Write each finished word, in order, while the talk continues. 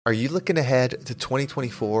Are you looking ahead to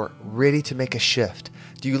 2024, ready to make a shift?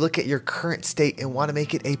 Do you look at your current state and want to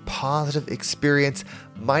make it a positive experience?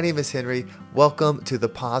 My name is Henry. Welcome to the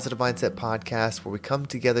Positive Mindset Podcast, where we come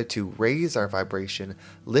together to raise our vibration,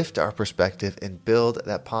 lift our perspective, and build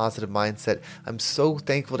that positive mindset. I'm so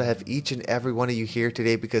thankful to have each and every one of you here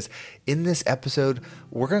today because in this episode,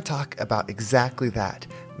 we're going to talk about exactly that,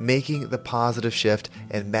 making the positive shift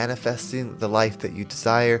and manifesting the life that you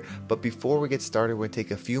desire. But before we get started, we're going to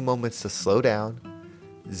take a few moments to slow down,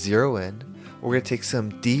 zero in. We're going to take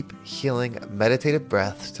some deep, healing, meditative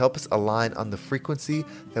breaths to help us align on the frequency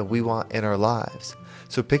that we want in our lives.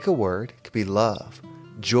 So pick a word. It could be love,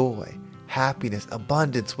 joy, happiness,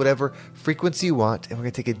 abundance, whatever frequency you want. And we're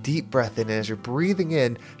going to take a deep breath in. And as you're breathing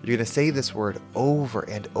in, you're going to say this word over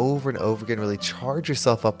and over and over again. Really charge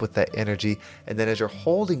yourself up with that energy. And then as you're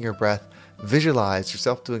holding your breath, visualize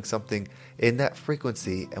yourself doing something in that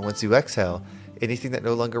frequency. And once you exhale, anything that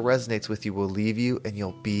no longer resonates with you will leave you and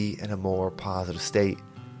you'll be in a more positive state.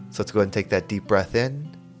 So let's go ahead and take that deep breath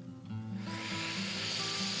in.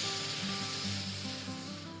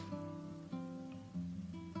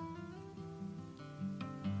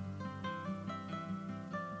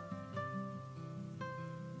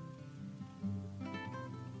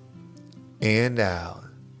 And out.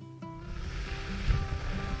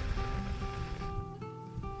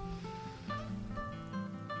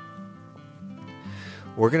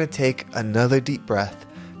 We're going to take another deep breath.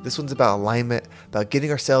 This one's about alignment, about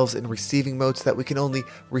getting ourselves in receiving mode so that we can only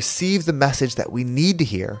receive the message that we need to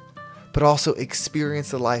hear, but also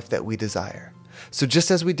experience the life that we desire. So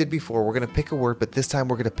just as we did before, we're going to pick a word, but this time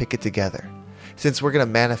we're going to pick it together. Since we're going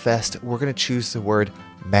to manifest, we're going to choose the word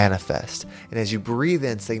manifest. And as you breathe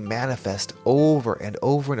in, say manifest over and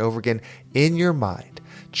over and over again in your mind.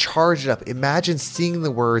 Charge it up. Imagine seeing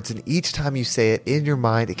the words, and each time you say it in your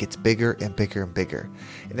mind, it gets bigger and bigger and bigger.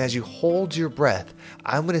 And as you hold your breath,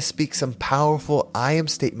 I'm going to speak some powerful I am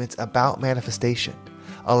statements about manifestation.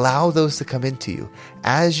 Allow those to come into you.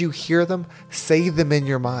 As you hear them, say them in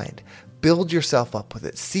your mind. Build yourself up with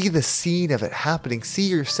it. See the scene of it happening. See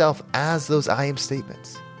yourself as those I am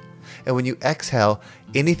statements. And when you exhale,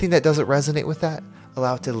 anything that doesn't resonate with that,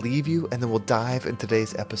 allow it to leave you, and then we'll dive into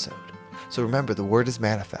today's episode. So remember, the word is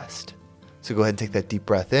manifest. So go ahead and take that deep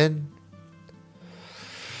breath in.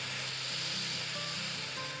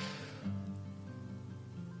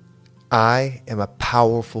 I am a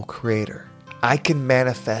powerful creator. I can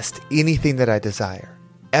manifest anything that I desire.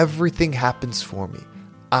 Everything happens for me.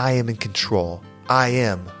 I am in control. I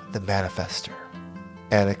am the manifester.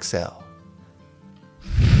 And exhale.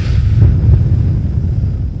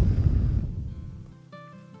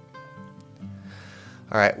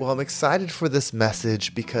 All right, well, I'm excited for this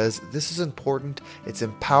message because this is important, it's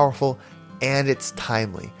powerful, and it's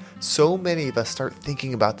timely. So many of us start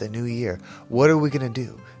thinking about the new year. What are we going to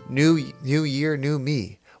do? New year, new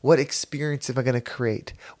me. What experience am I going to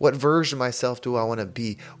create? What version of myself do I want to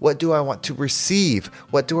be? What do I want to receive?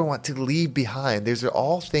 What do I want to leave behind? These are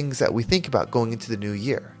all things that we think about going into the new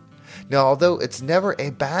year. Now, although it's never a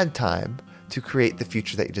bad time to create the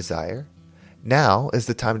future that you desire, now is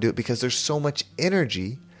the time to do it because there's so much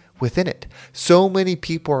energy within it. So many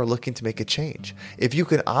people are looking to make a change. If you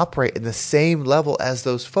can operate in the same level as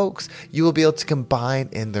those folks, you will be able to combine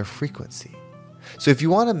in their frequency. So if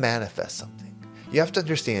you want to manifest something, you have to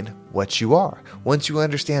understand what you are. Once you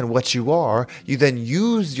understand what you are, you then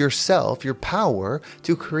use yourself, your power,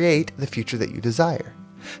 to create the future that you desire.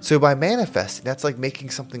 So by manifesting, that's like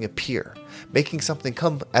making something appear, making something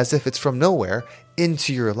come as if it's from nowhere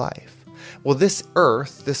into your life. Well, this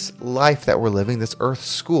earth, this life that we're living, this earth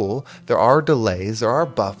school, there are delays, there are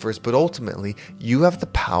buffers, but ultimately you have the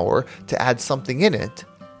power to add something in it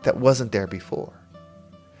that wasn't there before.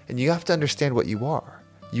 And you have to understand what you are.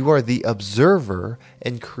 You are the observer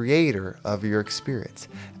and creator of your experience.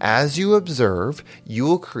 As you observe, you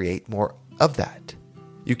will create more of that.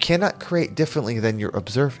 You cannot create differently than you're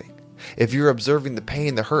observing. If you're observing the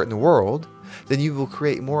pain, the hurt in the world, then you will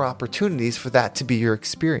create more opportunities for that to be your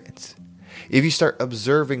experience. If you start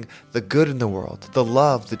observing the good in the world, the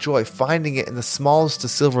love, the joy, finding it in the smallest of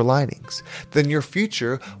silver linings, then your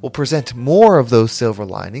future will present more of those silver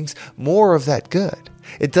linings, more of that good.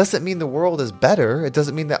 It doesn't mean the world is better. It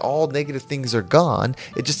doesn't mean that all negative things are gone.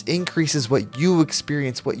 It just increases what you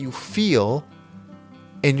experience, what you feel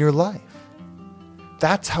in your life.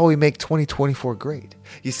 That's how we make 2024 great.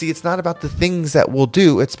 You see, it's not about the things that we'll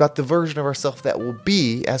do. It's about the version of ourselves that will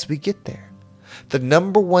be as we get there. The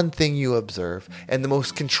number one thing you observe and the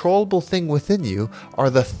most controllable thing within you are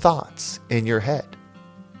the thoughts in your head.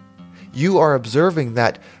 You are observing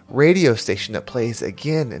that radio station that plays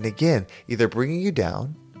again and again, either bringing you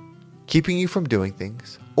down keeping you from doing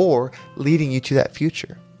things, or leading you to that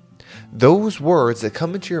future. Those words that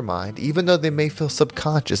come into your mind, even though they may feel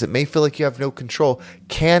subconscious, it may feel like you have no control,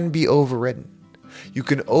 can be overridden. You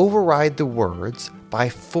can override the words by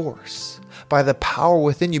force, by the power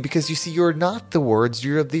within you, because you see, you're not the words,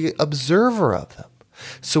 you're the observer of them.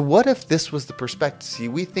 So what if this was the perspective? See,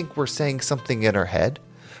 we think we're saying something in our head,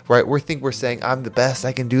 right? We think we're saying, I'm the best,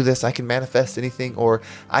 I can do this, I can manifest anything, or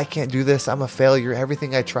I can't do this, I'm a failure,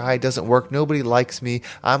 everything I try doesn't work, nobody likes me,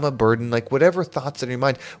 I'm a burden, like whatever thoughts in your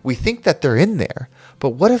mind, we think that they're in there,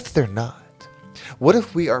 but what if they're not? What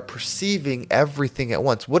if we are perceiving everything at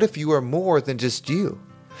once? What if you are more than just you?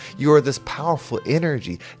 You are this powerful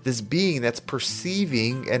energy, this being that's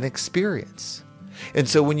perceiving an experience. And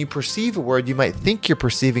so when you perceive a word, you might think you're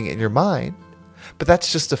perceiving it in your mind, but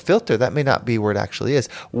that's just a filter. That may not be where it actually is.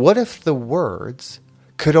 What if the words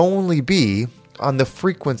could only be on the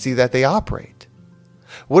frequency that they operate?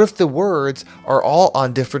 What if the words are all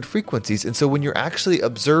on different frequencies? And so when you're actually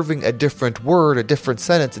observing a different word, a different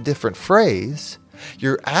sentence, a different phrase,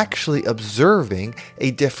 you're actually observing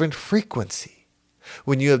a different frequency.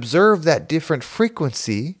 When you observe that different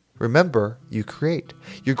frequency, remember, you create.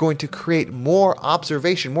 You're going to create more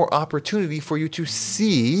observation, more opportunity for you to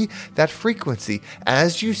see that frequency.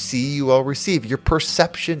 As you see, you will receive. Your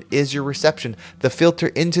perception is your reception. The filter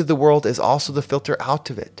into the world is also the filter out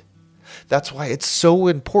of it. That's why it's so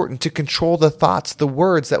important to control the thoughts, the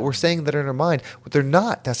words that we're saying that are in our mind. But they're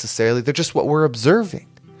not necessarily, they're just what we're observing.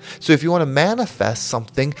 So if you want to manifest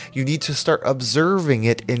something, you need to start observing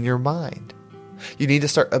it in your mind. You need to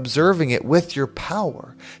start observing it with your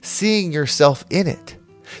power, seeing yourself in it,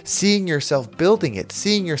 seeing yourself building it,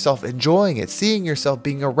 seeing yourself enjoying it, seeing yourself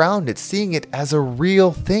being around it, seeing it as a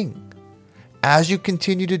real thing. As you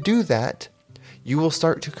continue to do that, you will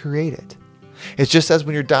start to create it. It's just as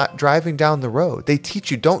when you're driving down the road, they teach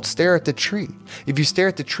you don't stare at the tree. If you stare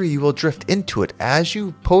at the tree, you will drift into it. As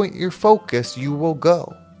you point your focus, you will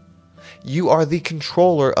go. You are the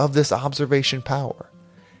controller of this observation power.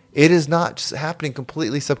 It is not just happening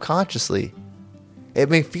completely subconsciously. It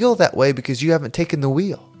may feel that way because you haven't taken the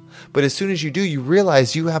wheel. But as soon as you do, you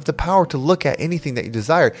realize you have the power to look at anything that you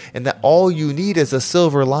desire, and that all you need is a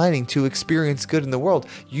silver lining to experience good in the world.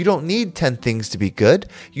 You don't need 10 things to be good.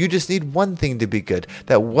 You just need one thing to be good.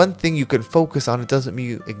 That one thing you can focus on. It doesn't mean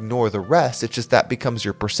you ignore the rest. It's just that becomes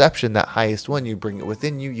your perception, that highest one. You bring it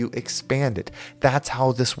within you. You expand it. That's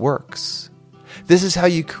how this works. This is how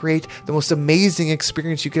you create the most amazing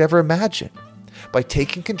experience you could ever imagine, by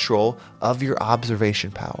taking control of your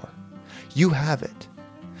observation power. You have it.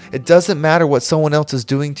 It doesn't matter what someone else is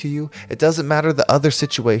doing to you. It doesn't matter the other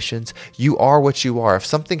situations. You are what you are. If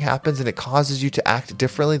something happens and it causes you to act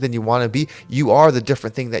differently than you want to be, you are the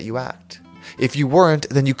different thing that you act. If you weren't,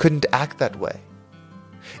 then you couldn't act that way.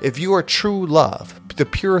 If you are true love, the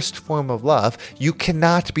purest form of love, you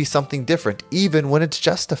cannot be something different, even when it's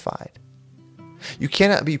justified. You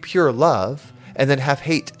cannot be pure love and then have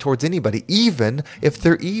hate towards anybody, even if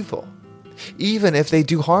they're evil. Even if they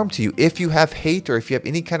do harm to you. If you have hate or if you have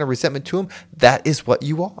any kind of resentment to them, that is what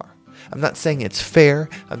you are. I'm not saying it's fair.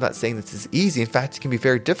 I'm not saying this is easy. In fact, it can be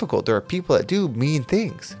very difficult. There are people that do mean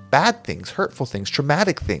things, bad things, hurtful things,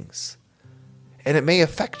 traumatic things. And it may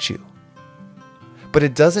affect you. But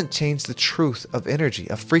it doesn't change the truth of energy,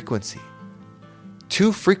 of frequency.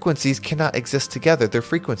 Two frequencies cannot exist together. They're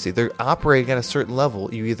frequency. They're operating at a certain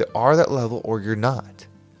level. You either are that level or you're not.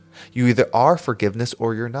 You either are forgiveness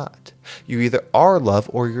or you're not. You either are love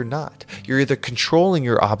or you're not. You're either controlling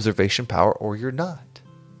your observation power or you're not.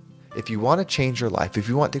 If you want to change your life, if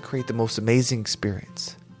you want to create the most amazing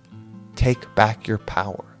experience, take back your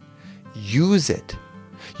power. Use it.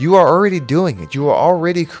 You are already doing it. You are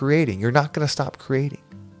already creating. You're not going to stop creating.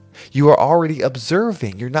 You are already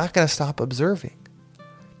observing. You're not going to stop observing.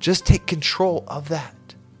 Just take control of that.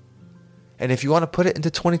 And if you want to put it into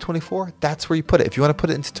 2024, that's where you put it. If you want to put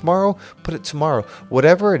it into tomorrow, put it tomorrow.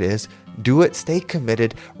 Whatever it is, do it, stay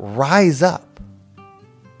committed, rise up.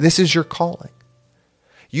 This is your calling.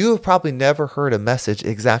 You have probably never heard a message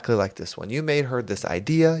exactly like this one. You may have heard this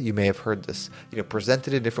idea, you may have heard this,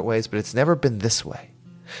 presented in different ways, but it's never been this way.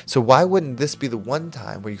 So why wouldn't this be the one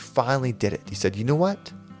time where you finally did it? You said, you know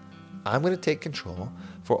what? I'm going to take control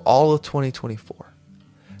for all of 2024.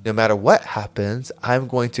 No matter what happens, I'm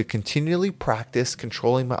going to continually practice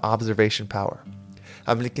controlling my observation power.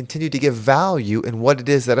 I'm going to continue to give value in what it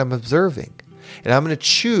is that I'm observing. And I'm going to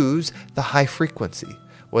choose the high frequency,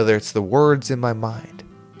 whether it's the words in my mind,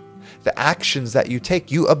 the actions that you take.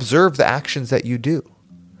 You observe the actions that you do.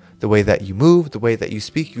 The way that you move, the way that you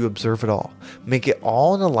speak, you observe it all. Make it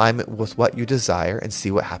all in alignment with what you desire and see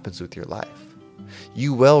what happens with your life.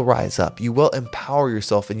 You will rise up. You will empower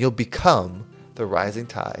yourself, and you'll become the rising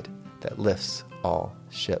tide that lifts all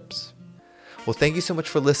ships. Well, thank you so much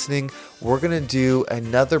for listening. We're going to do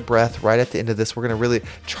another breath right at the end of this. We're going to really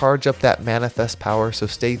charge up that manifest power. So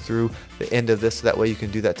stay through the end of this. So that way you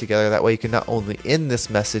can do that together. That way you can not only end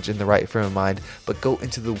this message in the right frame of mind, but go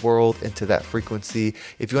into the world, into that frequency.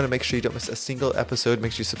 If you want to make sure you don't miss a single episode,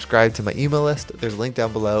 make sure you subscribe to my email list. There's a link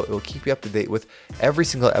down below. It will keep you up to date with every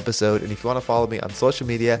single episode. And if you want to follow me on social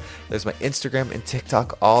media, there's my Instagram and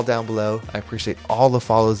TikTok all down below. I appreciate all the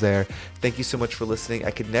follows there. Thank you so much for listening.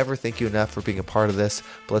 I could never thank you enough for being a part of this,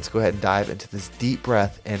 but let's go ahead and dive into this deep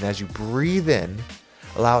breath. And as you breathe in,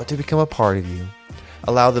 allow it to become a part of you.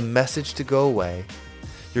 Allow the message to go away.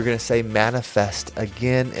 You're going to say manifest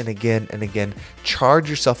again and again and again. Charge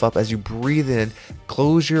yourself up as you breathe in.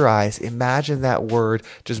 Close your eyes. Imagine that word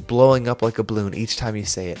just blowing up like a balloon each time you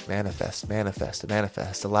say it. Manifest, manifest,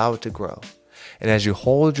 manifest. Allow it to grow. And as you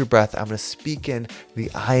hold your breath, I'm going to speak in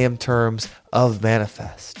the I am terms of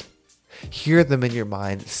manifest. Hear them in your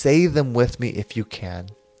mind. Say them with me if you can.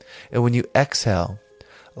 And when you exhale,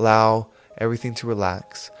 allow everything to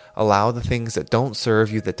relax. Allow the things that don't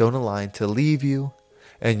serve you, that don't align, to leave you.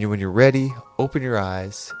 And when you're ready, open your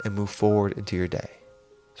eyes and move forward into your day.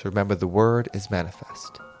 So remember, the word is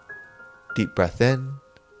manifest. Deep breath in.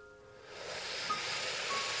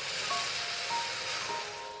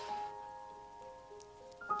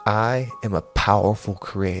 I am a powerful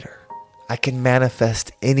creator. I can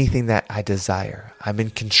manifest anything that I desire. I'm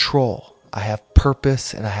in control. I have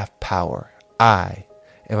purpose and I have power. I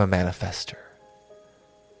am a manifester.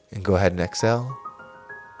 And go ahead and exhale.